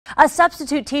A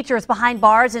substitute teacher is behind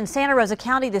bars in Santa Rosa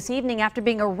County this evening after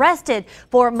being arrested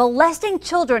for molesting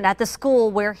children at the school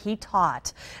where he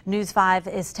taught. News 5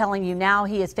 is telling you now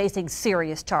he is facing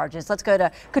serious charges. Let's go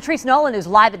to Catrice Nolan, who's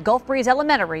live at Gulf Breeze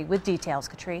Elementary with details.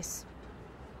 Catrice.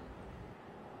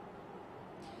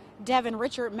 Devin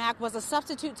Richard Mack was a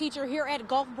substitute teacher here at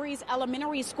Gulf Breeze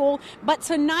Elementary School, but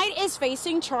tonight is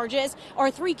facing charges, or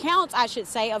 3 counts, I should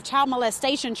say, of child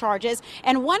molestation charges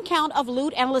and 1 count of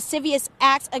lewd and lascivious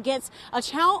acts against a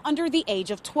child under the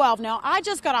age of 12. Now, I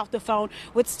just got off the phone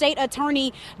with State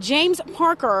Attorney James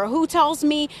Parker, who tells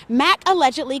me Mack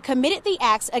allegedly committed the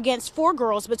acts against 4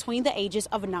 girls between the ages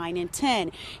of 9 and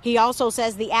 10. He also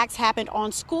says the acts happened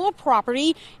on school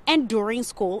property and during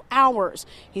school hours.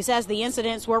 He says the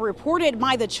incidents were reported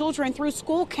by the children through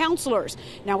school counselors.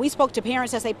 Now, we spoke to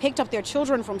parents as they picked up their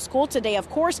children from school today. Of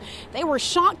course, they were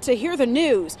shocked to hear the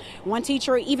news. One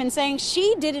teacher even saying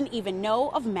she didn't even know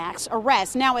of Mack's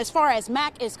arrest. Now, as far as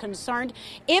Mack is concerned,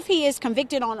 if he is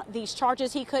convicted on these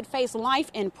charges, he could face life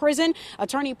in prison.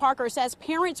 Attorney Parker says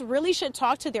parents really should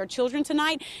talk to their children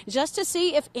tonight just to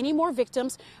see if any more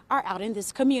victims are out in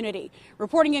this community.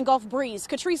 Reporting in Gulf Breeze,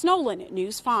 Catrice Nolan,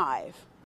 News 5.